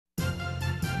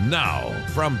Now,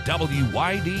 from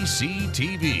WYDC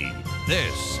TV,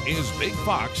 this is Big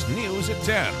Fox News at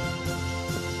 10.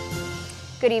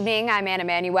 Good evening, I'm Anna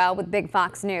Manuel with Big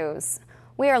Fox News.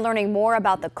 We are learning more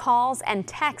about the calls and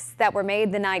texts that were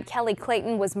made the night Kelly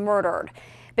Clayton was murdered.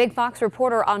 Big Fox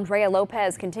reporter Andrea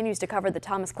Lopez continues to cover the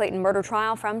Thomas Clayton murder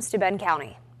trial from Steuben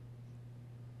County.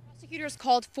 Prosecutors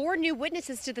called 4 new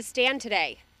witnesses to the stand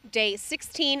today, day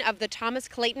 16 of the Thomas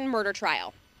Clayton murder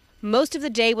trial. Most of the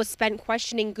day was spent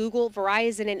questioning Google,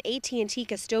 Verizon, and AT&T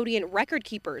custodian record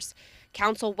keepers.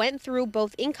 Counsel went through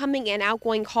both incoming and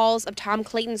outgoing calls of Tom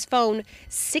Clayton's phone.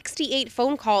 68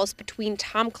 phone calls between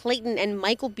Tom Clayton and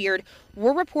Michael Beard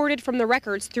were reported from the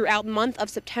records throughout the month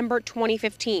of September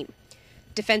 2015.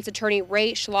 Defense attorney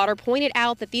Ray Schlatter pointed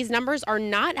out that these numbers are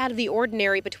not out of the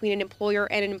ordinary between an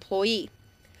employer and an employee.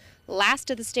 Last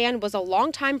to the stand was a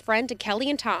longtime friend to Kelly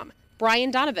and Tom,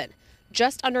 Brian Donovan.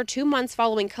 Just under 2 months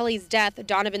following Kelly's death,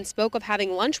 Donovan spoke of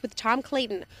having lunch with Tom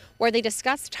Clayton, where they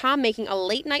discussed Tom making a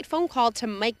late-night phone call to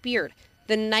Mike Beard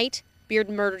the night Beard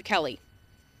murdered Kelly.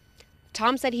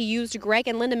 Tom said he used Greg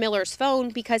and Linda Miller's phone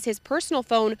because his personal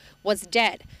phone was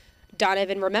dead.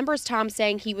 Donovan remembers Tom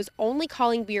saying he was only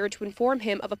calling Beard to inform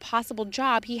him of a possible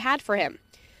job he had for him.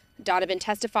 Donovan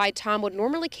testified Tom would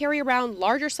normally carry around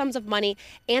larger sums of money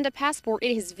and a passport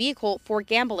in his vehicle for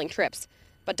gambling trips.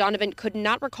 But Donovan could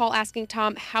not recall asking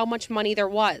Tom how much money there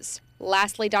was.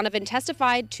 Lastly, Donovan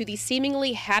testified to the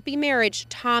seemingly happy marriage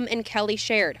Tom and Kelly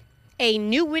shared. A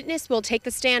new witness will take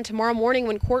the stand tomorrow morning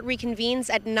when court reconvenes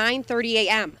at 9:30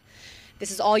 a.m.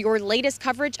 This is all your latest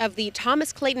coverage of the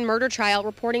Thomas Clayton murder trial,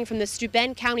 reporting from the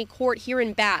Steuben County Court here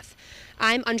in Bath.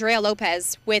 I'm Andrea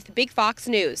Lopez with Big Fox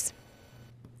News.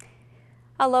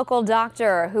 A local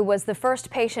doctor who was the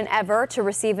first patient ever to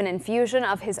receive an infusion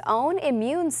of his own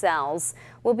immune cells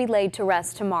will be laid to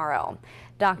rest tomorrow.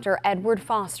 Dr. Edward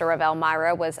Foster of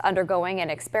Elmira was undergoing an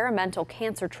experimental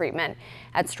cancer treatment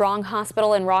at Strong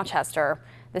Hospital in Rochester.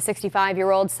 The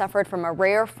 65-year-old suffered from a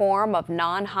rare form of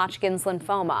non-Hodgkin's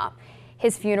lymphoma.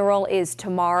 His funeral is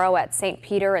tomorrow at St.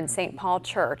 Peter and St. Paul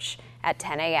Church at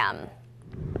 10 a.m.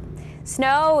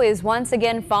 Snow is once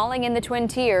again falling in the Twin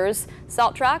Tiers.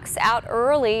 Salt trucks out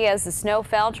early as the snow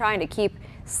fell, trying to keep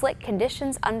slick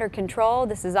conditions under control.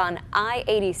 This is on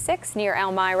I-86 near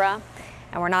Elmira.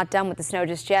 And we're not done with the snow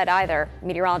just yet either.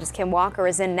 Meteorologist Kim Walker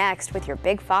is in next with your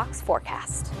Big Fox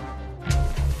forecast.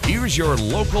 Here's your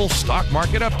local stock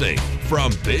market update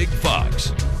from Big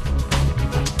Fox.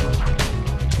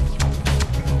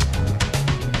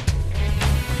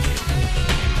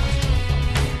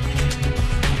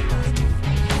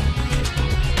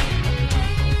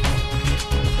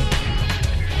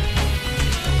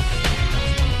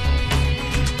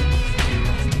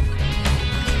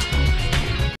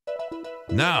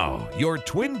 Now, your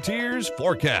Twin Tiers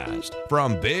forecast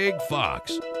from Big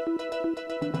Fox.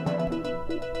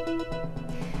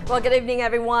 Well, good evening,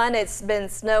 everyone. It's been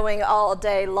snowing all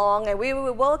day long, and we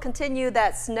will continue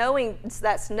that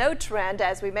snow trend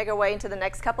as we make our way into the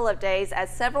next couple of days, as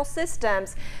several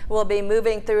systems will be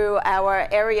moving through our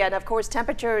area. And of course,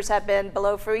 temperatures have been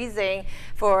below freezing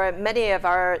for many of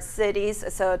our cities.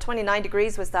 So 29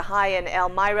 degrees was the high in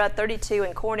Elmira, 32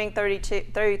 in Corning,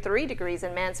 33 degrees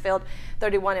in Mansfield,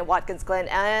 31 in Watkins Glen,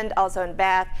 and also in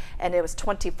Bath, and it was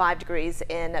 25 degrees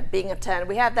in Binghamton.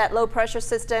 We have that low pressure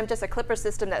system, just a clipper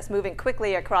system that's moving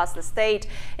quickly across the state.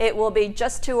 It will be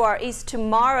just to our east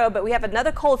tomorrow, but we have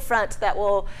another cold front that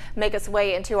will make its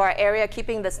way into our area,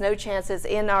 keeping the snow chances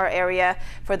in our area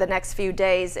for the next few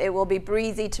days. It will be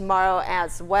breezy tomorrow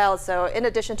as well. So in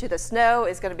addition to the snow,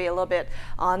 it's going to be a little bit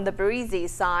on the breezy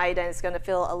side, and it's going to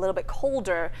feel a little bit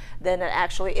colder than it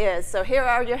actually is. So here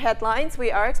are your headlines.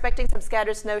 We are expecting some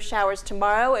scattered snow showers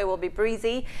tomorrow. It will be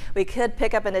breezy. We could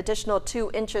pick up an additional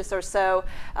 2 inches or so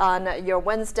on your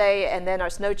Wednesday, and then our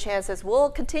snow chances will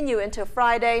continue into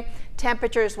Friday.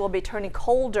 Temperatures will be turning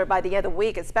colder by the end of the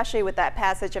week, especially with that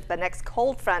passage of the next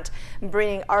cold front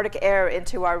bringing Arctic air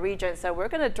into our region. So we're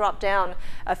going to drop down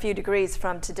a few degrees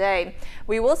from today.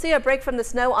 We will see a break from the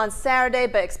snow on Saturday,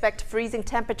 but expect freezing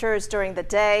temperatures during the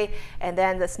day, and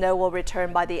then the snow will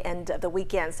return by the end of the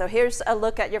weekend. So here's a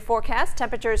look at your forecast.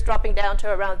 Temperatures dropping down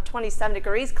to around 27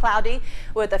 degrees, cloudy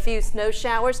with a few snow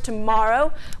showers.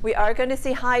 Tomorrow we are going to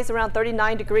see highs around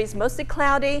 39 degrees, mostly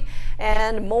cloudy,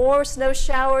 and more snow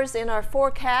showers in our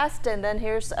forecast, and then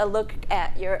here's a look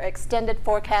at your extended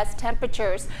forecast.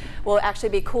 Temperatures will actually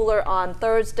be cooler on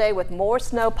Thursday with more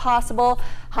snow possible.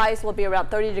 Highs will be around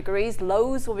 30 degrees,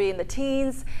 lows will be in the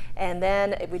teens, and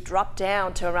then we drop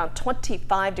down to around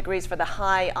 25 degrees for the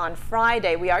high on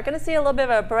Friday. We are going to see a little bit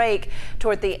of a break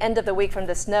toward the end of the week from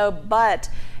the snow, but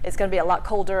it's going to be a lot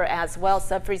colder as well.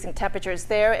 Sub-freezing temperatures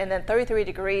there, and then 33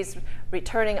 degrees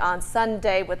returning on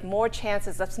Sunday with more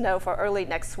chances of snow for early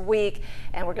next week,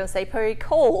 and we're going to stay pretty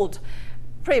cold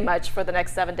pretty much for the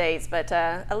next 7 days, but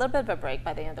a little bit of a break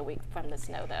by the end of the week from the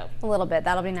snow, though. A little bit.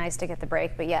 That'll be nice to get the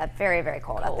break, but yeah, very, very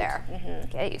cold out there.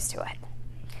 Get used to it.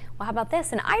 Well, how about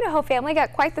this? An Idaho family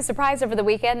got quite the surprise over the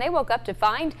weekend. They woke up to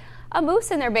find a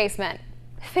moose in their basement.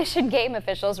 Fish and Game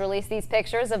officials released these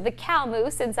pictures of the cow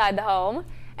moose inside the home.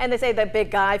 And they say the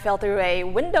big guy fell through a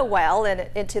window well and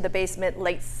into the basement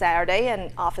late Saturday,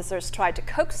 and officers tried to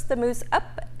coax the moose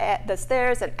up at the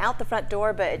stairs and out the front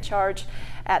door, but it charged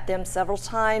at them several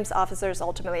times. Officers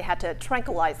ultimately had to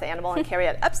tranquilize the animal and carry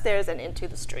it upstairs and into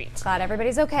the street. Glad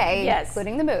everybody's okay, yes,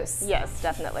 including the moose. Yes,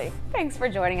 definitely. Thanks for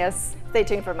joining us. Stay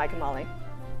tuned for Mike and Molly.